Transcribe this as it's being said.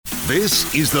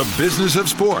This is the business of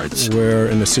sports. We're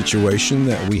in a situation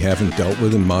that we haven't dealt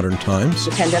with in modern times.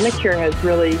 The pandemic here has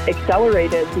really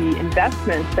accelerated the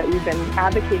investments that we've been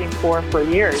advocating for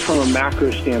years. From a macro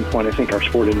standpoint, I think our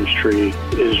sport industry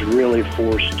is really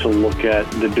forced to look at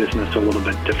the business a little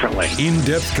bit differently.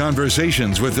 In-depth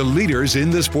conversations with the leaders in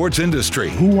the sports industry.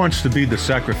 Who wants to be the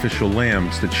sacrificial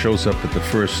lambs that shows up at the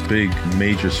first big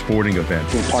major sporting event?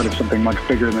 We're part of something much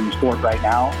bigger than sport right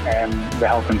now, and the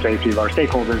health and safety of our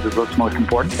stakeholders is what's most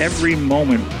important. Every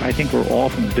moment, I think we're all,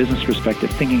 from a business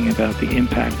perspective, thinking about the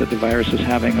impact that the virus is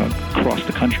having across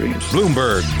the country.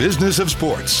 Bloomberg Business of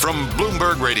Sports from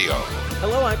Bloomberg Radio.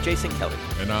 Hello, I'm Jason Kelly.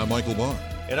 And I'm Michael Barr.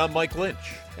 And I'm Mike Lynch.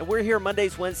 And we're here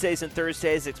Mondays, Wednesdays, and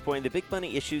Thursdays exploring the big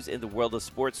money issues in the world of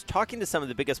sports, talking to some of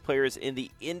the biggest players in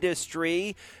the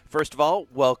industry. First of all,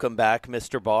 welcome back,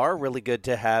 Mr. Barr. Really good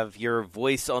to have your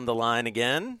voice on the line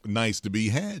again. Nice to be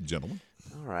had, gentlemen.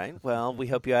 All right. Well, we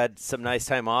hope you had some nice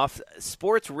time off.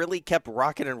 Sports really kept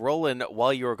rocking and rolling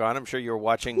while you were gone. I'm sure you were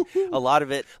watching a lot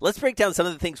of it. Let's break down some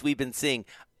of the things we've been seeing.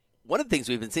 One of the things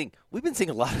we've been seeing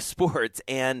a lot of sports,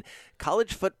 and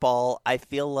college football, I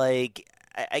feel like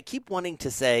I keep wanting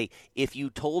to say, if you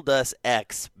told us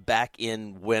X back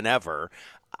in whenever,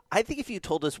 I think if you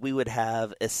told us we would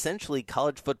have essentially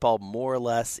college football more or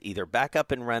less either back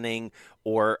up and running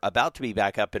or about to be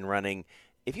back up and running,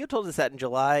 if you told us that in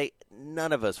July,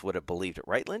 none of us would have believed it.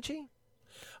 Right, Lynchie?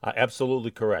 Absolutely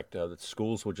correct. The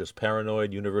schools were just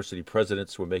paranoid. University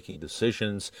presidents were making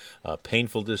decisions,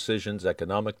 painful decisions,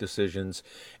 economic decisions,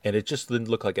 and it just didn't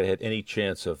look like it had any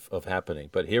chance of happening.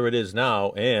 But here it is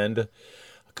now, and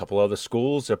a couple other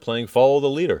schools are playing follow the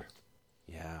leader.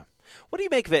 Yeah. What do you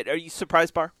make of it? Are you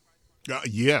surprised, Barr?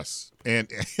 Yes. And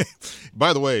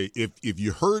by the way, if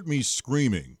you heard me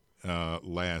screaming over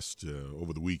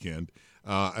the weekend,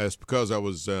 it's because I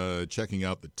was checking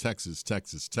out the Texas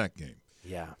Tech game.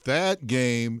 Yeah. That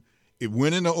game, it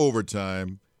went into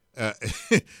overtime.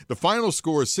 The final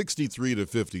score is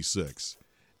 63-56.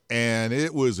 And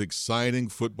it was exciting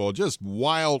football, just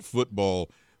wild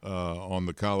football on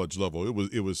the college level.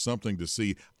 It was something to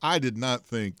see. I did not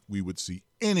think we would see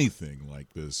anything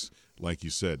like this, like you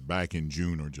said, back in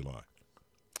June or July.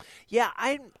 Yeah,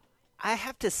 I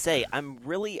have to say, I'm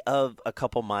really of a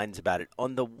couple minds about it.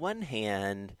 On the one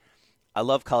hand, I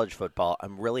love college football.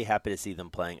 I'm really happy to see them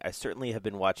playing. I certainly have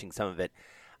been watching some of it.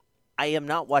 I am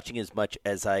not watching as much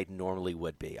as I normally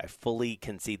would be. I fully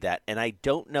concede that. And I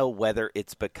don't know whether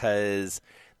it's because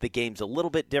the game's a little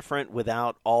bit different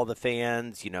without all the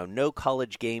fans, no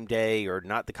college game day or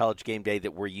not the college game day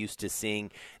that we're used to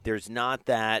seeing. There's not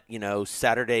that,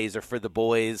 Saturdays are for the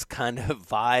boys kind of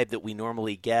vibe that we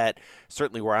normally get,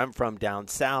 certainly where I'm from down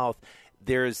south.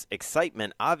 There's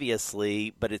excitement,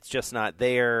 obviously, but it's just not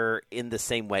there in the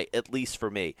same way, at least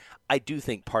for me. I do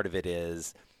think part of it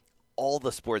is all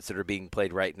the sports that are being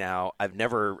played right now. I've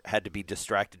never had to be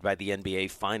distracted by the NBA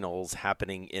Finals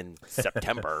happening in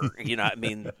September.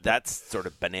 That's sort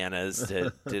of bananas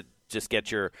to just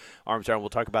get your arms around. We'll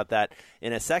talk about that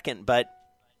in a second. But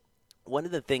one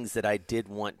of the things that I did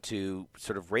want to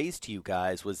sort of raise to you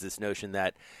guys was this notion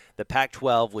that the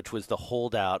Pac-12, which was the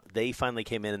holdout, they finally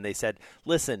came in and they said,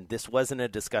 listen, this wasn't a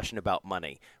discussion about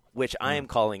money, which I am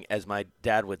calling, as my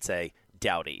dad would say,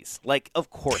 dowdies. Like,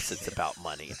 of course it's about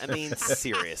money. I mean,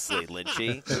 seriously,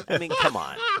 Lynchie. I mean, come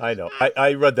on. I know.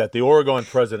 I read that. The Oregon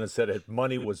president said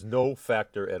money was no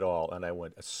factor at all. And I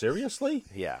went, seriously?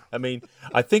 Yeah. I mean,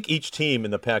 I think each team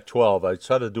in the Pac-12, I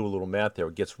tried to do a little math there,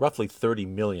 gets roughly $30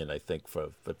 million, I think,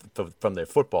 from their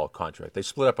football contract. They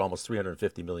split up almost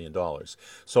 $350 million.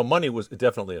 So money was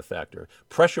definitely a factor.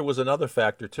 Pressure was another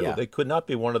factor, too. Yeah. They could not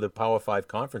be one of the Power 5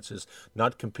 conferences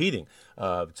not competing.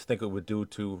 To think it would do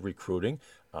to recruiting.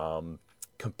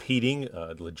 Competing,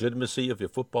 legitimacy of your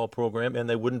football program, and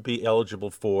they wouldn't be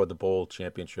eligible for the bowl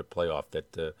championship playoff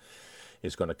that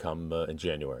is going to come in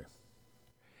January.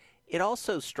 It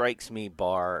also strikes me,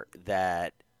 Barr,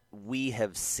 that we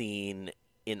have seen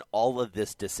in all of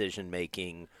this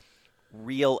decision-making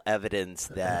real evidence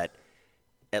that,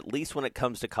 at least when it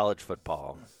comes to college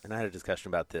football, and I had a discussion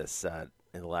about this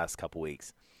in the last couple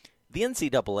weeks, the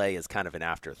NCAA is kind of an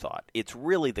afterthought. It's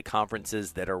really the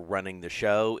conferences that are running the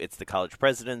show. It's the college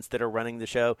presidents that are running the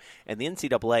show. And the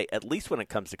NCAA, at least when it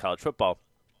comes to college football,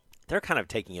 they're kind of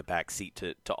taking a back seat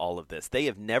to all of this. They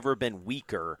have never been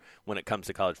weaker when it comes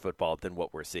to college football than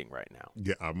what we're seeing right now.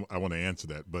 Yeah, I want to answer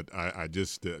that, but I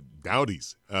just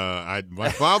dowdies.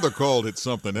 My father called it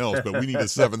something else, but we need a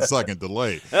 7-second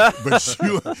delay.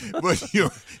 But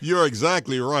you're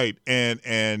exactly right, and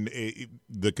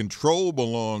the control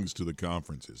belongs to the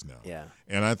conferences now. Yeah,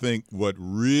 and I think what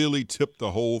really tipped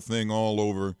the whole thing all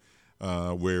over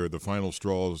where the final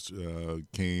straws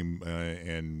came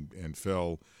and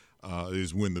fell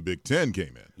is when the Big Ten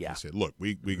came in. Yeah. They said, look,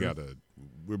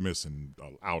 we're missing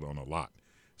out on a lot.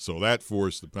 So that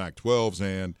forced the Pac-12's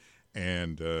hand,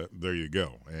 and there you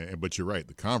go. But you're right,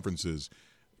 the conferences,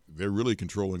 they're really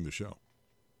controlling the show.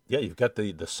 Yeah, you've got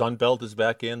the Sun Belt is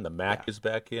back in, the MAC is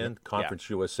back in, Conference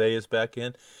USA is back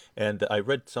in, and I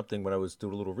read something when I was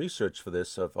doing a little research for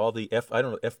this of all the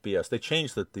FBS. They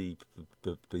changed the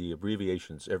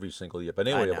abbreviations every single year, but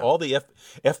anyway, of all the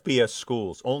FBS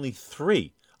schools, only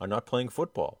 3 are not playing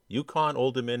football. UConn,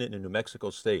 Old Dominion, and New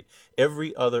Mexico State.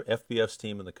 Every other FBS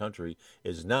team in the country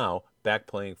is now back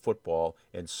playing football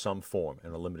in some form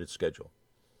in a limited schedule.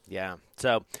 Yeah,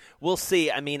 so we'll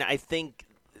see. I mean, I think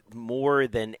more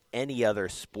than any other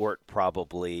sport,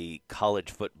 probably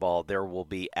college football, there will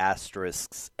be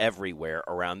asterisks everywhere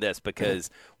around this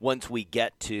because once we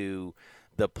get to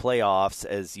the playoffs,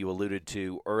 as you alluded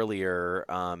to earlier,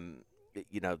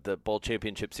 the Bowl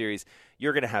Championship Series,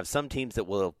 you're going to have some teams that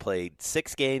will have played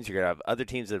 6 games. You're going to have other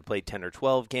teams that have played 10 or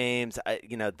 12 games.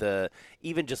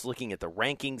 Even just looking at the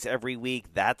rankings every week,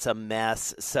 that's a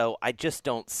mess. So I just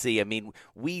don't see. I mean,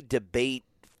 we debate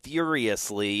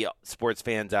furiously, sports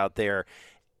fans out there,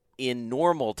 in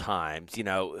normal times,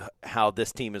 how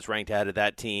this team is ranked ahead of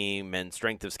that team and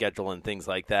strength of schedule and things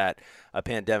like that. A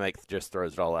pandemic just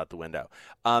throws it all out the window.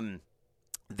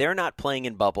 They're not playing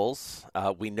in bubbles.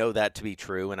 We know that to be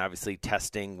true, and obviously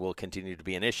testing will continue to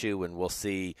be an issue, and we'll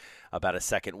see about a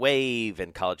second wave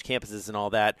and college campuses and all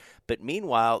that. But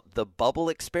meanwhile, the bubble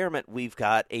experiment, we've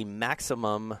got a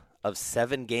maximum of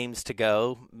 7 games to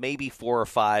go, maybe 4 or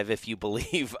 5 if you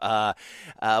believe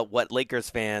what Lakers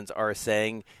fans are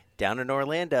saying. Down in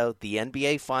Orlando, the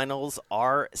NBA Finals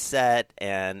are set,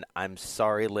 and I'm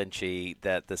sorry, Lynchie,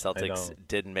 that the Celtics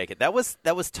didn't make it. That was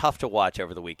tough to watch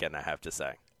over the weekend, I have to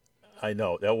say. I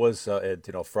know. That was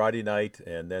Friday night,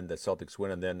 and then the Celtics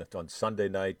win, and then on Sunday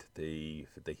night, the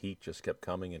Heat just kept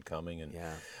coming and coming. And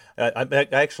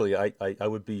I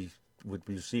would be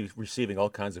receiving all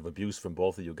kinds of abuse from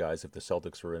both of you guys if the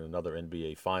Celtics were in another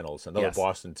NBA Finals, another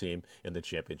Boston team in the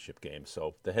championship game.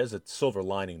 So there has a silver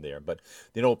lining there. But,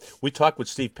 we talked with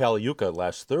Steve Paliuca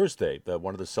last Thursday,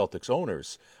 one of the Celtics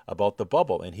owners, about the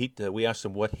bubble. And we asked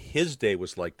him what his day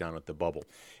was like down at the bubble.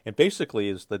 And basically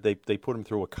is that they put him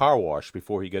through a car wash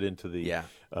before he got into the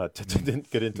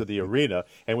didn't get into the arena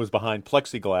and was behind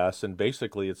plexiglass. And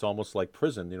basically it's almost like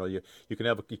prison. You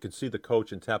can see the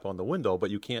coach and tap on the window, but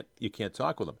you can't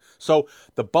talk with him. So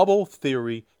the bubble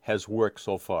theory has worked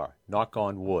so far. Knock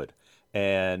on wood.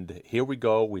 And here we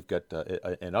go. We've got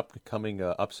an upcoming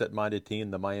upset-minded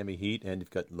team, the Miami Heat, and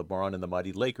you've got LeBron and the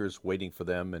mighty Lakers waiting for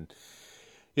them. And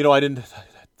I didn't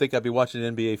think I'd be watching the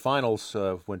NBA Finals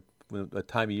when a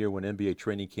time of year when NBA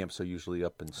training camps are usually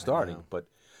up and starting. But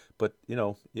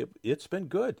it's been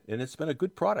good, and it's been a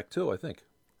good product too, I think.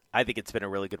 I think it's been a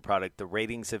really good product. The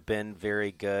ratings have been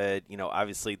very good.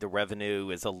 Obviously the revenue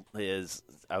is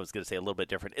I was going to say a little bit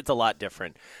different. It's a lot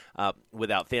different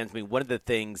without fans. I mean, one of the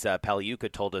things Paliuca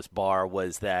told us, Barr,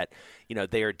 was that,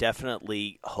 they are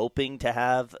definitely hoping to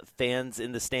have fans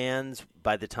in the stands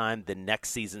by the time the next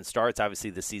season starts. Obviously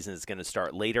the season is going to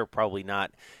start later, probably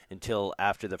not until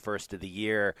after the first of the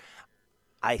year.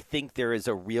 I think there is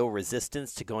a real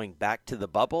resistance to going back to the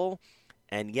bubble.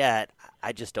 And yet,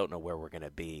 I just don't know where we're going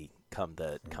to be come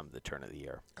the turn of the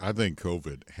year. I think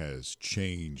COVID has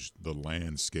changed the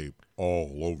landscape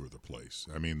all over the place.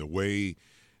 I mean, the way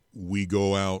we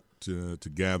go out to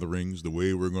gatherings, the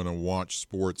way we're going to watch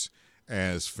sports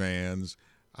as fans,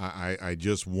 I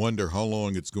just wonder how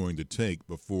long it's going to take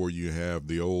before you have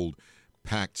the old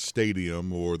packed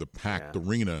stadium or the packed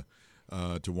arena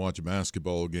to watch a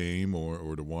basketball game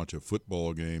or to watch a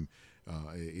football game.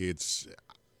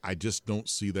 I just don't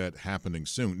see that happening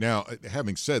soon. Now,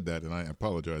 having said that, and I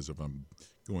apologize if I'm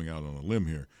going out on a limb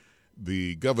here,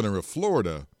 the governor of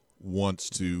Florida wants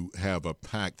to have a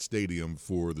packed stadium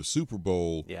for the Super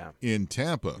Bowl in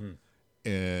Tampa,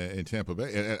 in Tampa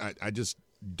Bay. And I just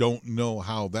don't know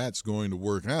how that's going to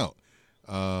work out.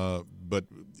 But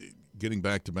getting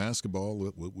back to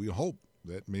basketball, we hope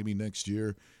that maybe next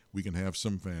year we can have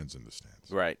some fans in the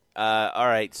stands. Right. All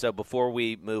right. So before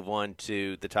we move on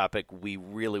to the topic we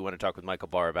really want to talk with Michael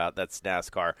Barr about, that's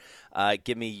NASCAR.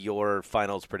 Give me your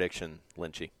finals prediction,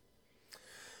 Lynchie.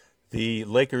 The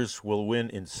Lakers will win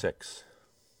in 6.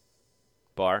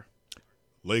 Barr?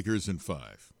 Lakers in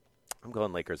 5. I'm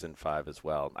going Lakers in 5 as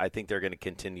well. I think they're going to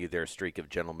continue their streak of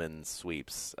gentlemen's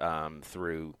sweeps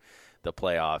through the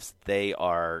playoffs. They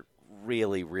are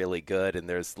really, really good, and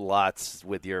there's lots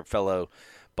with your fellow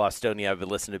Bostonia. I've been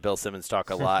listening to Bill Simmons talk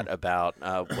a lot about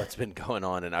what's been going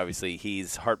on, and obviously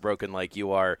he's heartbroken like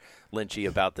you are, Lynchie,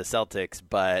 about the Celtics,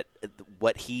 but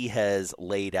what he has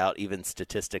laid out even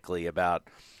statistically about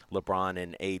LeBron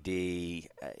and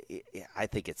AD, I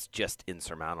think it's just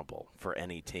insurmountable for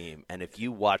any team. And if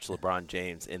you watch LeBron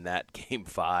James in that Game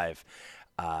 5,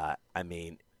 I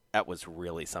mean, that was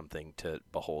really something to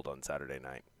behold on Saturday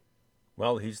night.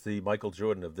 Well, he's the Michael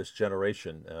Jordan of this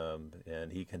generation,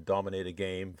 and he can dominate a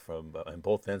game from on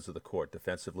both ends of the court,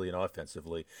 defensively and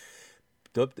offensively.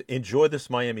 Enjoy this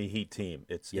Miami Heat team.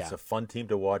 It's a fun team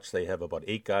to watch. They have about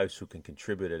 8 guys who can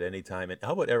contribute at any time. And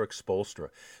how about Eric Spoelstra?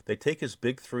 They take his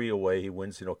big 3 away. He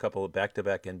wins, a couple of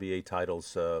back-to-back NBA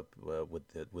titles with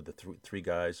the three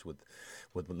guys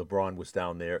when LeBron was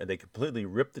down there, and they completely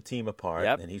ripped the team apart.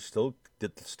 Yep. And he still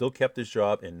kept his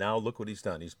job. And now look what he's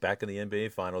done. He's back in the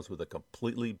NBA Finals with a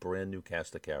completely brand new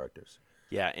cast of characters.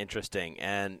 Yeah, interesting.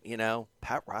 And,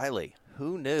 Pat Riley,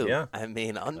 who knew? Yeah. I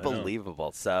mean,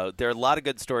 unbelievable. So there are a lot of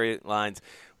good storylines.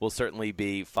 We'll certainly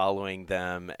be following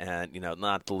them, and,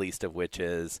 not the least of which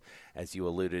is, as you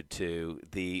alluded to,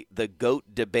 the GOAT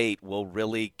debate will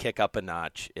really kick up a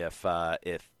notch if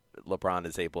LeBron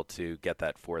is able to get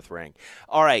that 4th ring.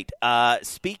 All right,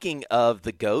 speaking of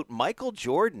the GOAT, Michael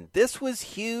Jordan. This was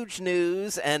huge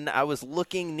news, and I was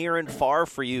looking near and far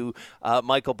for you,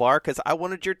 Michael Barr, because I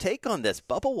wanted your take on this.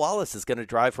 Bubba Wallace is going to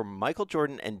drive for Michael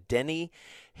Jordan and Denny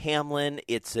Hamlin.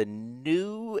 It's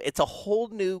a whole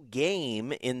new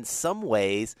game in some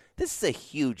ways. This is a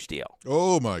huge deal.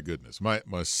 Oh, my goodness. My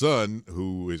son,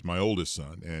 who is my oldest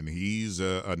son, and he's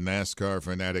a NASCAR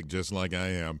fanatic just like I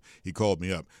am, he called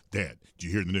me up. Dad, did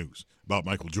you hear the news about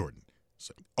Michael Jordan?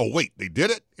 So, oh, wait, they did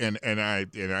it? And I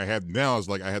have now, it's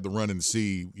like I had to run and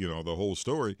see, the whole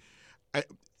story.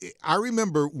 I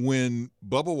remember when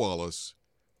Bubba Wallace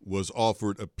was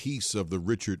offered a piece of the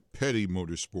Richard Petty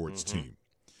Motorsports team.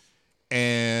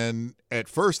 And at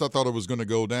first I thought it was going to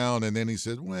go down, and then he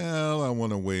said, well, I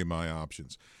want to weigh my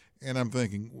options. And I'm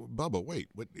thinking, Bubba, wait,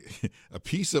 what? A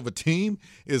piece of a team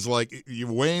is like you're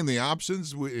weighing the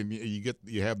options, and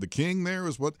you have the king there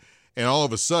is what? And all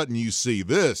of a sudden you see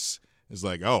this. It's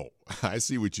like, oh, I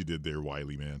see what you did there,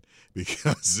 Wiley, man.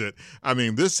 Because,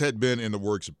 this had been in the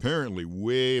works apparently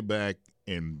way back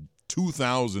in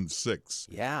 2006.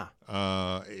 Yeah.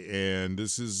 And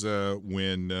this is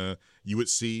when you would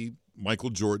see Michael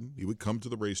Jordan. He would come to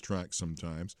the racetrack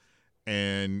sometimes,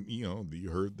 and you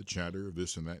heard the chatter of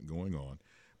this and that going on,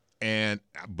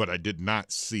 but I did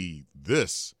not see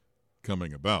this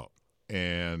coming about,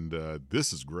 and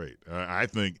this is great. I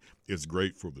think it's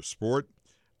great for the sport.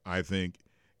 I think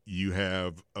you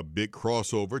have a big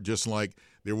crossover, just like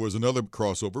there was another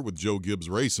crossover with Joe Gibbs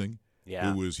Racing,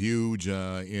 who was huge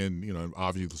in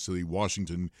obviously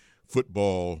Washington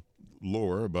football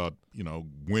lore about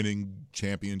winning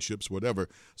championships, whatever.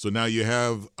 So now you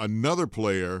have another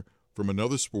player from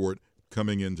another sport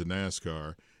coming into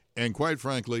NASCAR, and quite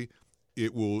frankly,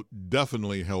 it will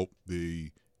definitely help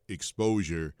the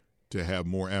exposure to have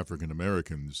more African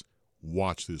Americans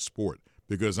watch this sport,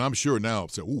 because I'm sure now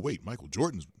say, oh wait, Michael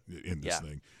Jordan's in this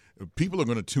thing. People are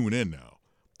going to tune in now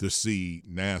to see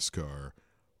NASCAR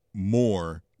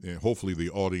more, and hopefully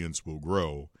the audience will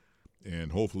grow.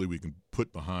 And hopefully we can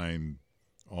put behind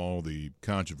all the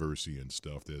controversy and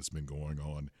stuff that's been going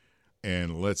on,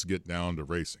 and let's get down to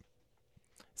racing.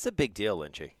 It's a big deal,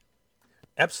 Lynchie.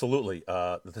 Absolutely.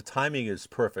 The timing is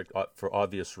perfect for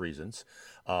obvious reasons.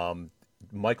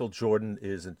 Michael Jordan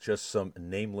isn't just some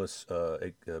nameless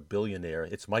billionaire.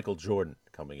 It's Michael Jordan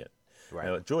coming in. Right.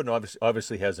 Now, Jordan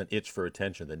obviously has an itch for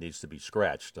attention that needs to be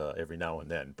scratched every now and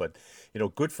then. But,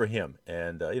 good for him.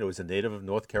 And, he's a native of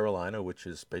North Carolina, which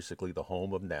is basically the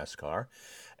home of NASCAR.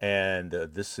 And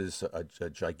this is a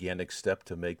gigantic step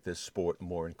to make this sport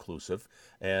more inclusive.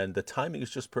 And the timing is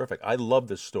just perfect. I love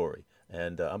this story.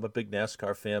 And I'm a big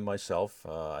NASCAR fan myself.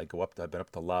 I've been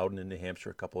up to Loudon in New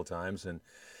Hampshire a couple of times. And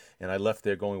I left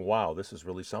there going, wow, this is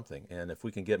really something. And if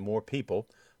we can get more people,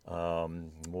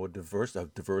 more diverse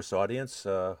audience,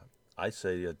 I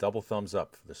say a double thumbs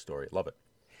up for the story. Love it.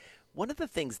 One of the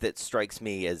things that strikes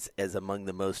me as among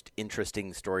the most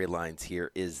interesting storylines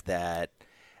here is that,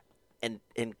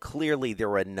 and clearly there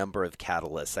were a number of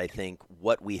catalysts. I think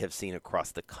what we have seen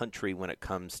across the country when it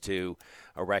comes to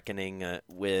a reckoning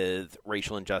with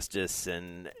racial injustice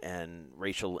and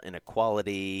racial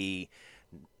inequality,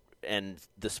 and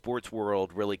the sports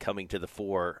world really coming to the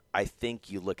fore. I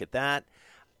think you look at that.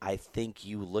 I think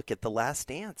you look at The Last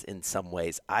Dance in some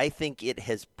ways. I think it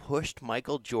has pushed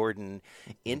Michael Jordan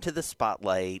into the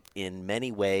spotlight in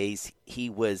many ways. He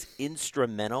was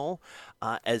instrumental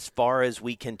as far as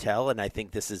we can tell, and I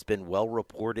think this has been well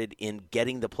reported in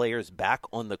getting the players back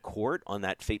on the court on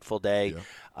that fateful day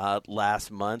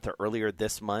last month or earlier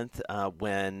this month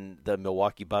when the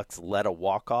Milwaukee Bucks led a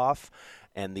walk-off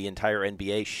and the entire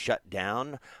NBA shut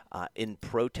down in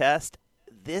protest.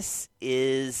 This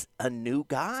is a new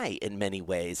guy in many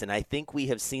ways, and I think we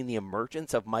have seen the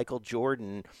emergence of Michael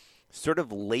Jordan sort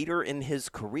of later in his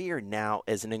career now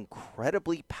as an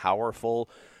incredibly powerful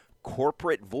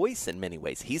corporate voice in many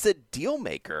ways. He's a deal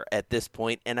maker at this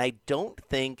point, and I don't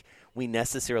think we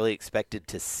necessarily expected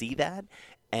to see that.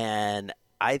 And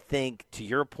I think, to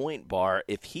your point, Barr,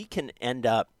 if he can end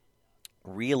up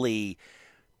really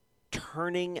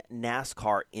turning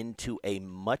NASCAR into a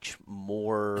much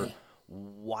more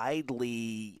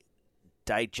widely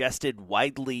digested,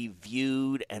 widely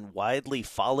viewed, and widely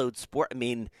followed sport, I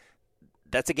mean,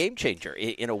 that's a game changer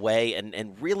in a way,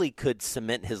 and really could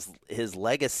cement his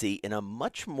legacy in a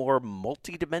much more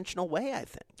multidimensional way, I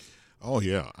think. Oh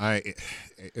yeah, I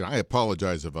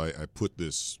apologize if I put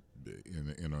this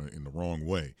in the wrong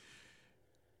way.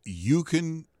 You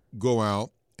can go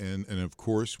out and of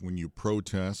course when you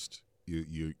protest,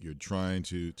 you're trying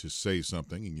to say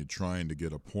something and you're trying to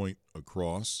get a point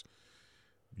across.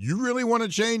 You really want to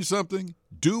change something?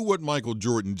 Do what Michael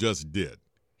Jordan just did.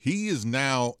 He is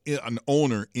now an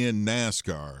owner in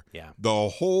NASCAR. Yeah. The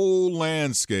whole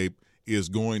landscape is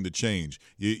going to change.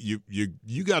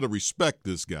 You got to respect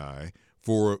this guy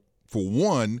for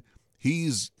one.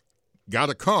 He's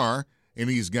got a car and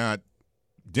he's got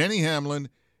Denny Hamlin,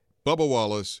 Bubba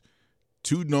Wallace,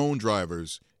 two known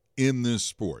drivers in this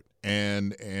sport.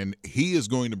 And he is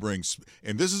going to bring,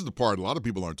 and this is the part a lot of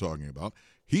people aren't talking about,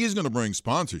 he is going to bring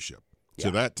sponsorship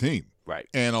to that team. Right.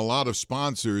 And a lot of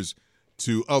sponsors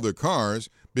to other cars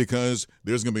because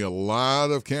there's going to be a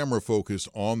lot of camera focus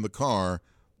on the car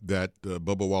that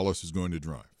Bubba Wallace is going to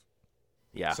drive.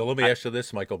 Yeah. So let me ask you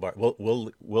this, Michael Barr.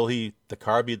 Will the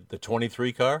car be the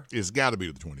 23 car? It's got to be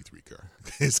the 23 car.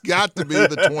 It's got to be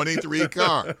the 23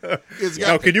 car.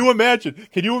 Now, can you imagine?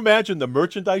 Can you imagine the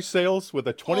merchandise sales with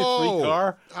a 23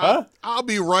 car? Huh? I'll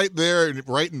be right there,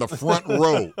 right in the front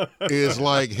row. Is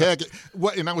like heck.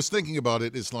 What? And I was thinking about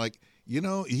it. It's like,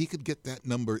 he could get that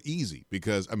number easy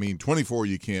because 24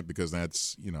 you can't because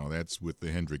that's with the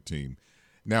Hendrick team.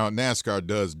 Now NASCAR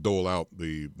does dole out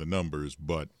the numbers,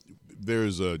 but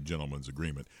there's a gentleman's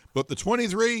agreement. But the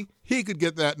 23, he could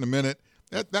get that in a minute.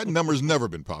 That number's never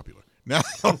been popular. Now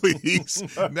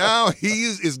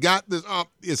he's got this up.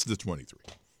 It's the 23.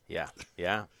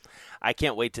 Yeah. I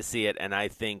can't wait to see it, and I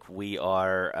think we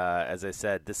are, as I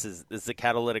said, this is a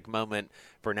catalytic moment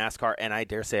for NASCAR, and I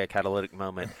dare say a catalytic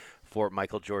moment for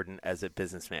Michael Jordan as a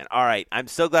businessman. All right, I'm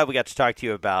so glad we got to talk to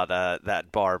you about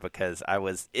that Barr because I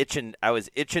was itching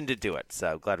to do it.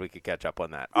 So glad we could catch up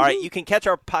on that. All right, you can catch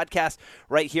our podcast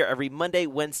right here every Monday,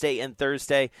 Wednesday, and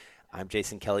Thursday. I'm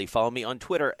Jason Kelly. Follow me on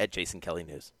Twitter at Jason Kelly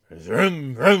News.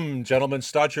 Vroom, vroom, gentlemen,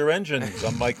 start your engines.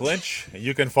 I'm Mike Lynch.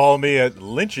 You can follow me at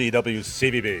Lynchie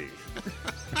WCBB.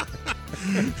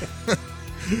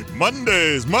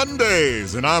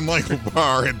 Mondays, and I'm Michael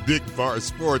Barr at Big Bar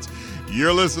Sports.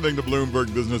 You're listening to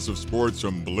Bloomberg Business of Sports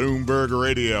from Bloomberg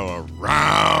Radio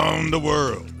around the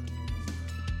world.